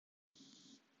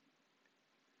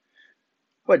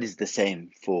what is the same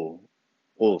for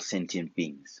all sentient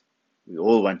beings. We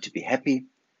all want to be happy.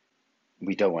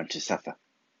 We don't want to suffer.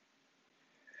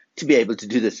 To be able to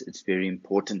do this, it's very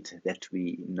important that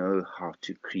we know how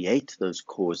to create those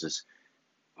causes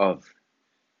of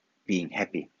being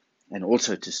happy, and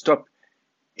also to stop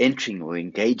entering or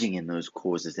engaging in those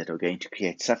causes that are going to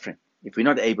create suffering. If we're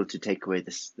not able to take away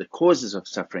the causes of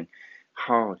suffering,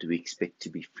 how do we expect to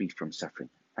be free from suffering?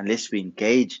 Unless we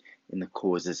engage in the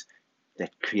causes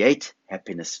that create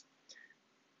happiness,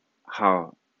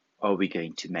 how are we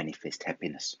going to manifest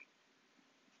happiness?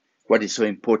 What is so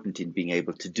important in being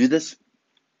able to do this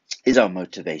is our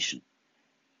motivation.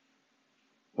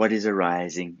 What is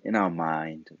arising in our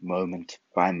mind moment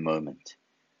by moment,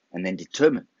 and then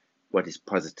determine what is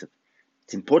positive.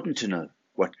 It's important to know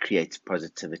what creates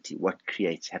positivity, what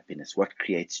creates happiness, what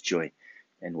creates joy,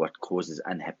 and what causes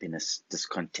unhappiness,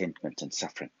 discontentment, and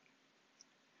suffering.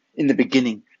 In the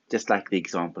beginning, just like the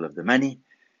example of the money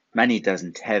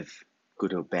doesn't have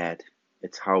good or bad.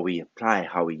 It's how we apply,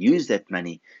 how we use that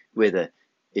money, whether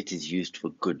it is used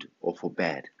for good or for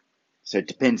bad. So it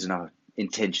depends on our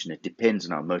intention, it depends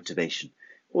on our motivation.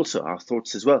 Also, our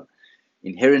thoughts as well.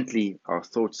 Inherently, our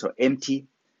thoughts are empty.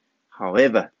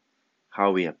 However,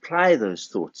 how we apply those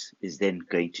thoughts is then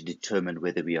going to determine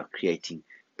whether we are creating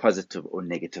positive or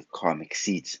negative karmic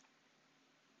seeds.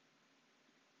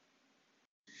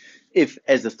 If,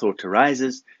 as the thought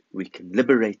arises, we can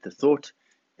liberate the thought,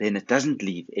 then it doesn't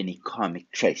leave any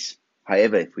karmic trace.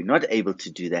 However, if we're not able to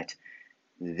do that,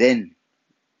 then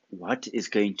what is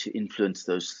going to influence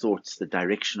those thoughts, the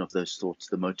direction of those thoughts,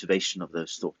 the motivation of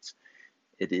those thoughts?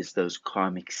 It is those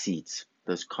karmic seeds,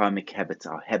 those karmic habits,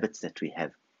 our habits that we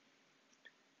have.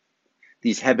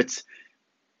 These habits,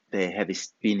 they have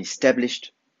been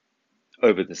established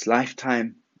over this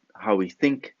lifetime, how we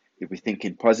think, if we think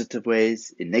in positive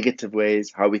ways, in negative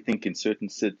ways, how we think in certain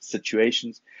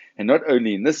situations, and not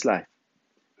only in this life,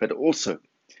 but also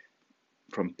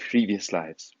from previous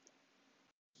lives.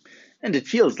 And it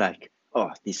feels like,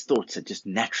 these thoughts are just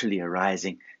naturally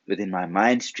arising within my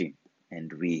mind stream,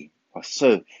 and we are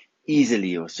so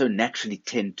easily or so naturally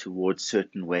tend towards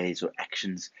certain ways or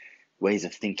actions, ways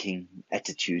of thinking,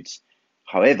 attitudes.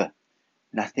 However,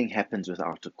 nothing happens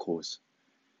without a cause.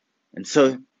 And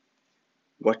so,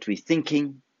 what we're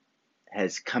thinking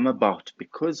has come about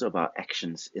because of our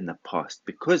actions in the past,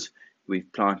 because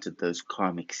we've planted those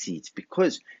karmic seeds,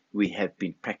 because we have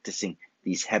been practicing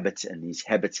these habits, and these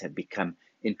habits have become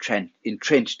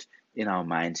entrenched in our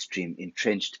mind stream,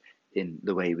 entrenched in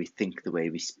the way we think, the way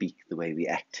we speak, the way we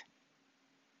act.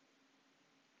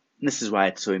 And this is why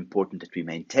it's so important that we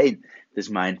maintain this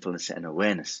mindfulness and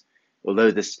awareness.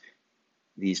 Although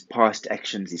these past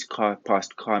actions, these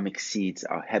past karmic seeds,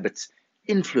 our habits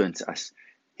influence us,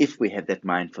 if we have that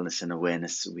mindfulness and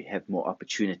awareness, we have more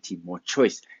opportunity, more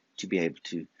choice to be able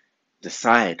to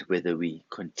decide whether we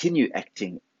continue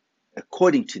acting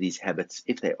according to these habits,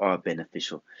 if they are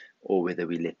beneficial, or whether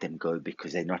we let them go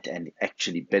because they're not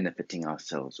actually benefiting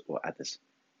ourselves or others.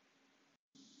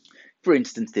 For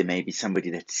instance, there may be somebody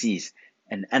that sees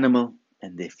an animal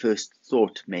and their first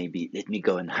thought may be, let me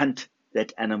go and hunt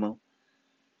that animal.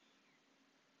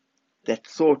 That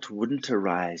thought wouldn't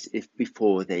arise if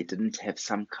before they didn't have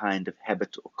some kind of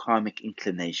habit or karmic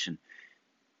inclination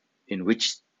in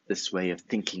which this way of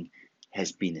thinking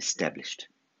has been established.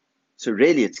 So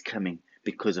really it's coming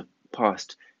because of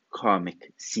past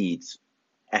karmic seeds,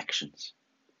 actions.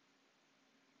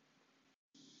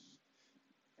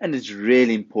 And it's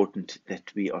really important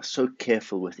that we are so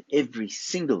careful with every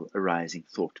single arising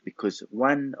thought, because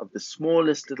one of the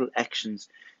smallest little actions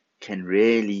can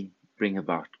really bring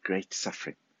about great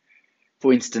suffering.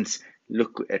 For instance,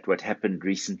 look at what happened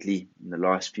recently in the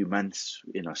last few months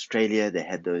in Australia. They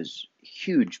had those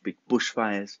huge big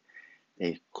bushfires.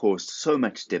 They caused so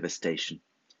much devastation.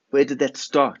 Where did that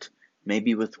start?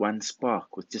 Maybe with one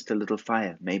spark, with just a little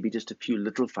fire, maybe just a few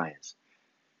little fires.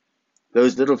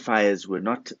 Those little fires were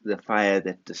not the fire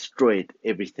that destroyed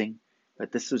everything,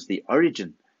 but this was the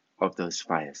origin of those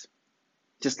fires.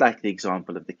 Just like the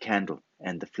example of the candle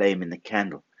and the flame in the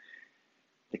candle.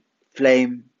 The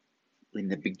flame in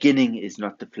the beginning is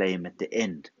not the flame at the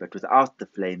end, but without the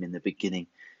flame in the beginning,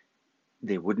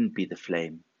 there wouldn't be the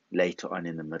flame later on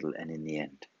in the middle and in the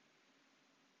end.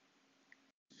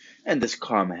 And this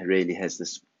karma really has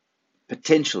this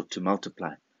potential to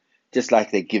multiply. Just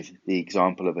like they give the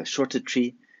example of a shorter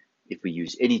tree, if we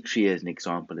use any tree as an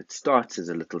example, it starts as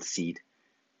a little seed.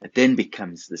 It then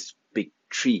becomes this big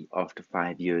tree after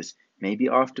 5 years. Maybe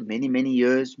after many, many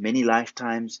years, many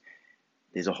lifetimes,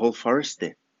 there's a whole forest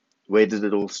there. Where did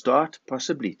it all start?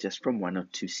 Possibly just from one or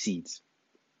two seeds.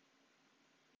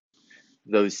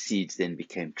 Those seeds then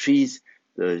became trees.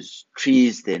 Those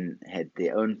trees then had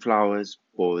their own flowers,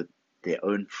 bore their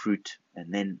own fruit,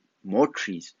 and then more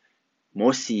trees,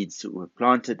 more seeds were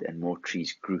planted, and more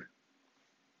trees grew.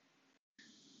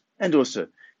 And also,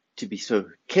 to be so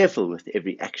careful with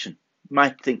every action. You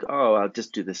might think, oh, I'll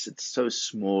just do this. It's so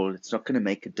small. It's not going to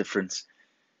make a difference.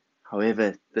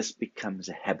 However, this becomes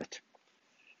a habit.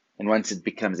 And once it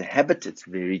becomes a habit, it's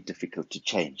very difficult to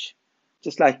change.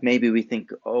 Just like maybe we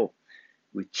think, oh,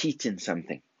 we cheat in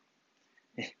something.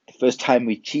 The first time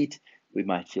we cheat, we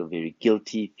might feel very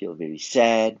guilty, feel very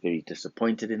sad, very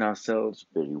disappointed in ourselves,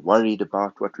 very worried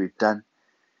about what we've done.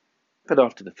 But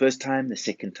after the first time, the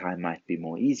second time might be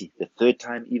more easy, the third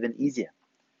time even easier.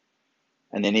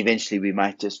 And then eventually we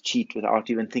might just cheat without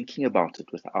even thinking about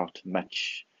it, without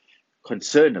much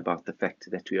concern about the fact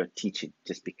that we are teaching. It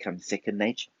just becomes second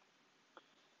nature.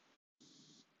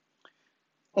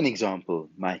 An example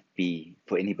might be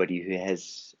for anybody who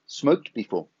has smoked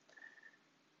before.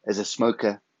 As a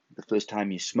smoker, the first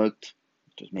time you smoked,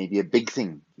 it was maybe a big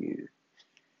thing. You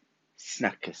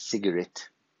snuck a cigarette,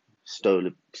 stole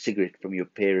a cigarette from your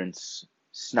parents,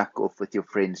 snuck off with your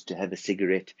friends to have a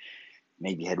cigarette,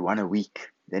 maybe had one a week,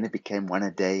 then it became one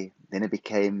a day, then it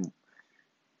became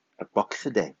a box a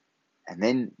day. And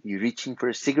then you're reaching for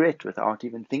a cigarette without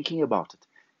even thinking about it.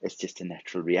 It's just a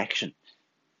natural reaction.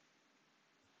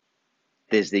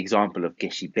 There's the example of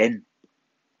Geshe Ben,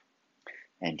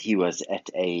 and he was at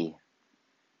a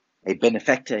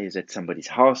benefactor. He was at somebody's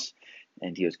house,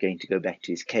 and he was going to go back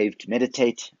to his cave to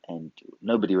meditate, and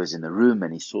nobody was in the room,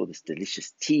 and he saw this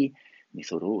delicious tea, and he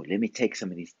thought, oh, let me take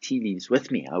some of these tea leaves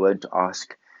with me. I won't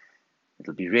ask.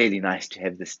 It'll be really nice to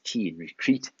have this tea in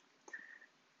retreat.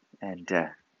 And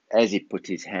as he put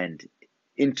his hand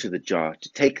into the jar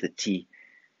to take the tea,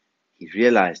 he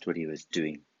realized what he was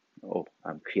doing. Oh,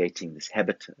 I'm creating this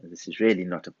habit. This is really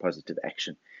not a positive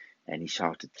action. And he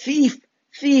shouted, thief,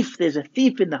 thief, there's a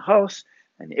thief in the house.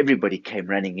 And everybody came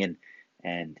running in,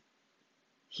 and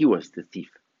he was the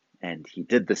thief. And he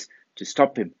did this to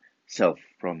stop himself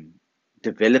from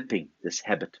developing this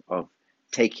habit of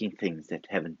taking things that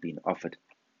haven't been offered.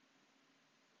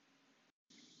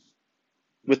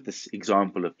 With this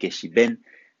example of Geshe Ben,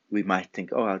 we might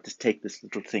think, oh, I'll just take this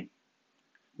little thing.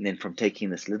 And then from taking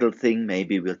this little thing,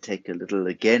 maybe we'll take a little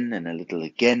again and a little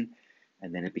again.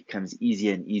 And then it becomes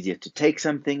easier and easier to take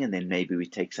something. And then maybe we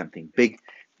take something big,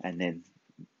 and then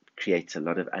creates a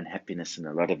lot of unhappiness and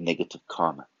a lot of negative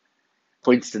karma.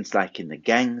 For instance, like in the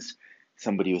gangs,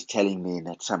 somebody was telling me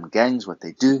that some gangs, what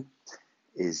they do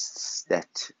is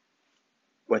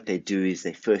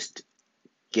they first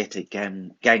get a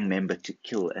gang member to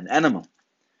kill an animal.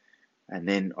 And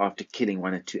then after killing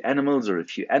one or two animals or a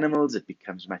few animals, it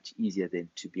becomes much easier then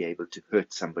to be able to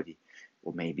hurt somebody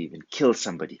or maybe even kill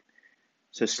somebody.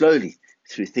 So slowly,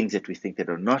 through things that we think that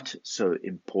are not so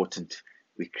important,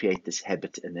 we create this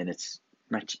habit, and then it's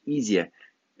much easier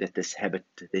that this habit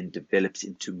then develops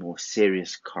into more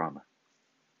serious karma.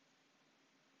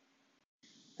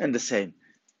 And the same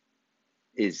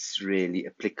is really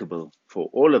applicable for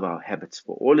all of our habits,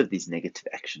 for all of these negative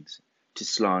actions, to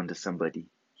slander somebody,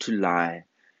 to lie,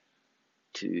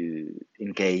 to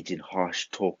engage in harsh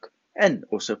talk, and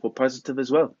also for positive as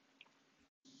well.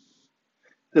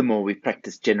 The more we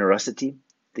practice generosity,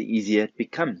 the easier it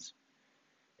becomes.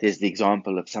 There's the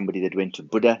example of somebody that went to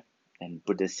Buddha, and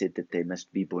Buddha said that they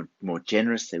must be more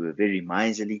generous. They were very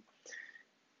miserly.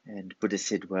 And Buddha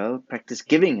said, well, practice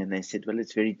giving. And they said, well,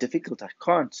 it's very difficult. I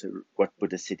can't. So what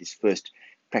Buddha said is first,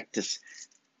 practice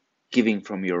giving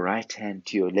from your right hand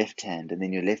to your left hand, and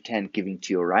then your left hand giving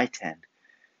to your right hand.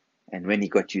 And when he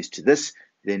got used to this,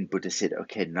 then Buddha said,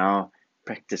 okay, now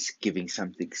practice giving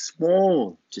something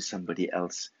small to somebody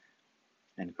else.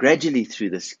 And gradually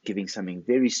through this, giving something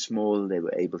very small, they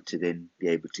were able to then be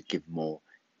able to give more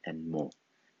and more.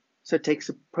 So it takes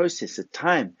a process, a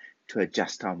time to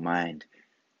adjust our mind,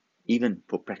 even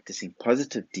for practicing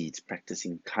positive deeds,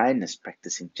 practicing kindness,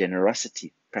 practicing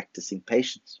generosity, practicing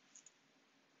patience.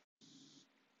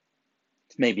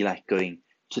 It's maybe like going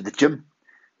to the gym.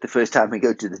 The first time we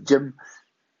go to the gym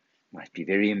might be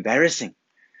very embarrassing.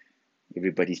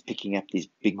 Everybody's picking up these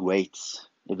big weights.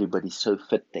 Everybody's so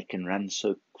fit, they can run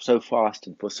so fast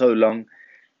and for so long,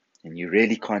 and you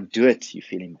really can't do it. You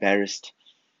feel embarrassed.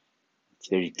 It's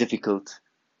very difficult.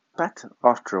 But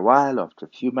after a while, after a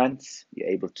few months, you're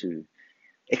able to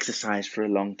exercise for a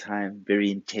long time,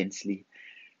 very intensely.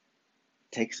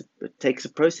 It takes a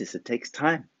process. It takes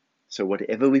time. So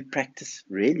whatever we practice,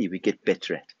 really, we get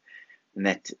better at. And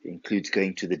that includes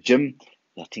going to the gym.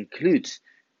 That includes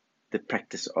the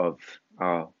practice of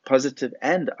our positive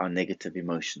and our negative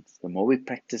emotions. The more we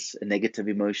practice a negative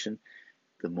emotion,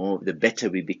 the better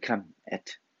we become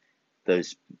at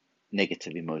those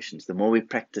negative emotions. The more we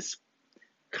practice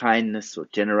kindness or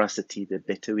generosity, the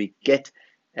better we get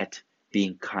at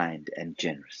being kind and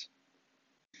generous.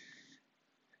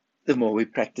 The more we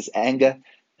practice anger,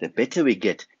 the better we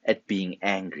get at being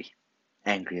angry.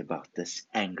 Angry about this,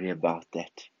 angry about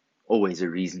that. Always a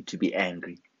reason to be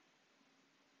angry.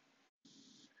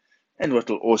 And what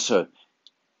will also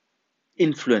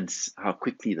influence how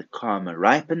quickly the karma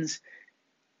ripens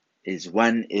is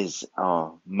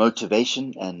our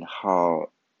motivation, and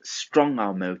how strong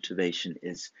our motivation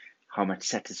is, how much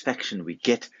satisfaction we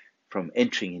get from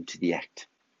entering into the act.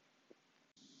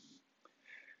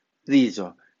 These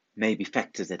are maybe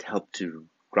factors that help to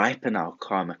ripen our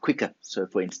karma quicker. So,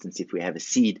 for instance, if we have a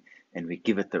seed and we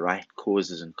give it the right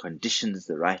causes and conditions,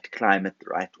 the right climate, the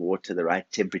right water, the right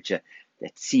temperature,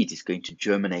 that seed is going to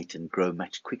germinate and grow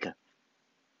much quicker.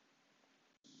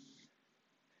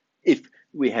 If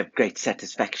we have great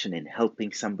satisfaction in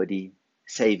helping somebody,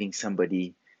 saving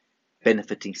somebody,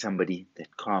 benefiting somebody,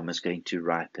 that karma is going to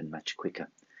ripen much quicker.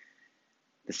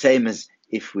 The same as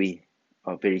if we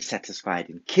are very satisfied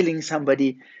in killing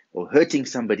somebody or hurting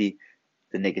somebody,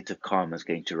 the negative karma is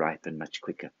going to ripen much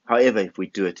quicker. However, if we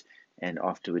do it and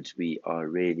afterwards we are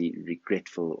really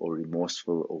regretful or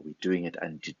remorseful, or we're doing it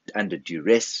under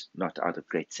duress, not out of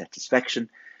great satisfaction,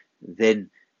 then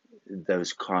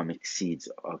those karmic seeds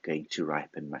are going to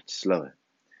ripen much slower.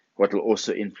 What will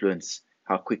also influence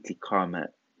how quickly karma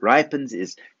ripens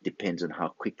depends on how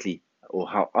quickly or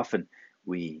how often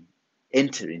we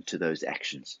enter into those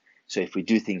actions. So if we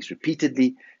do things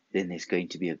repeatedly, then there's going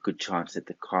to be a good chance that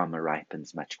the karma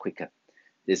ripens much quicker.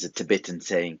 There's a Tibetan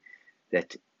saying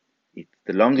that if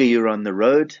the longer you're on the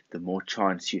road, the more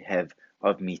chance you have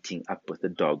of meeting up with a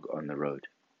dog on the road.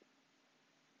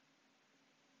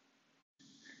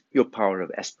 Your power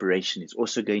of aspiration is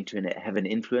also going to have an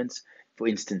influence. For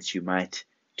instance, you might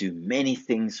do many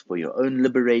things for your own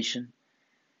liberation,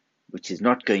 which is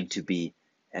not going to be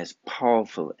as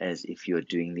powerful as if you're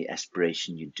doing the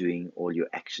aspiration, you're doing all your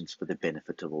actions for the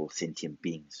benefit of all sentient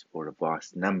beings, or a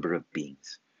vast number of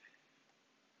beings.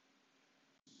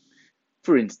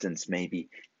 For instance, maybe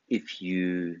if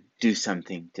you do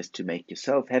something just to make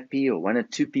yourself happy or one or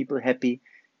two people happy,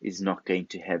 is not going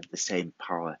to have the same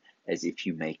power as if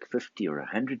you make 50 or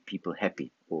 100 people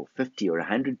happy, or 50 or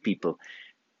 100 people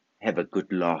have a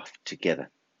good laugh together.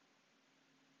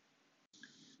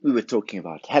 We were talking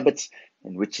about habits,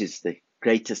 and which is the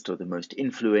greatest or the most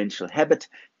influential habit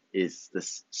is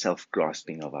this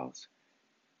self-grasping of ours.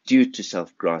 Due to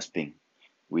self-grasping,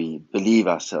 we believe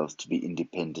ourselves to be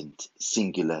independent,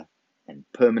 singular, and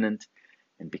permanent,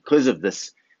 and because of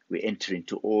this, we enter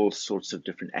into all sorts of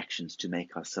different actions to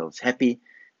make ourselves happy,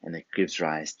 and it gives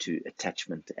rise to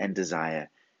attachment and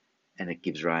desire, and it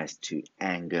gives rise to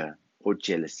anger or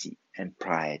jealousy and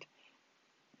pride,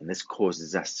 and this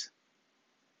causes us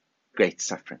great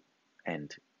suffering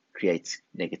and creates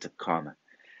negative karma.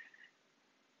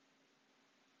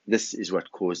 This is what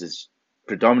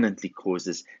predominantly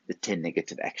causes the 10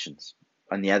 negative actions.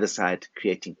 On the other side,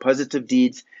 creating positive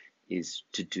deeds is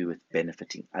to do with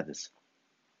benefiting others.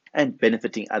 And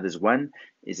benefiting others, one,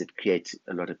 is it creates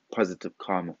a lot of positive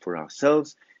karma for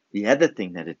ourselves. The other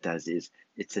thing that it does is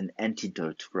it's an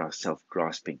antidote for our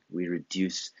self-grasping. We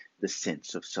reduce the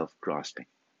sense of self-grasping.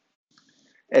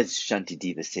 As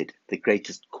Shantideva said, the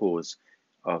greatest cause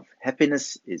of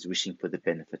happiness is wishing for the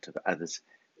benefit of others.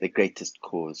 The greatest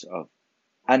cause of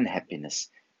unhappiness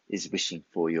is wishing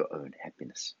for your own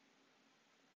happiness.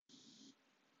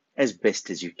 As best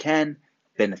as you can,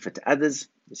 benefit others.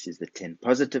 This is the 10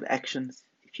 positive actions.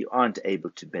 If you aren't able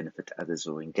to benefit others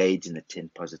or engage in the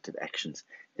 10 positive actions,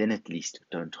 then at least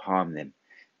don't harm them.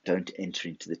 Don't enter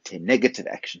into the 10 negative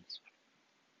actions.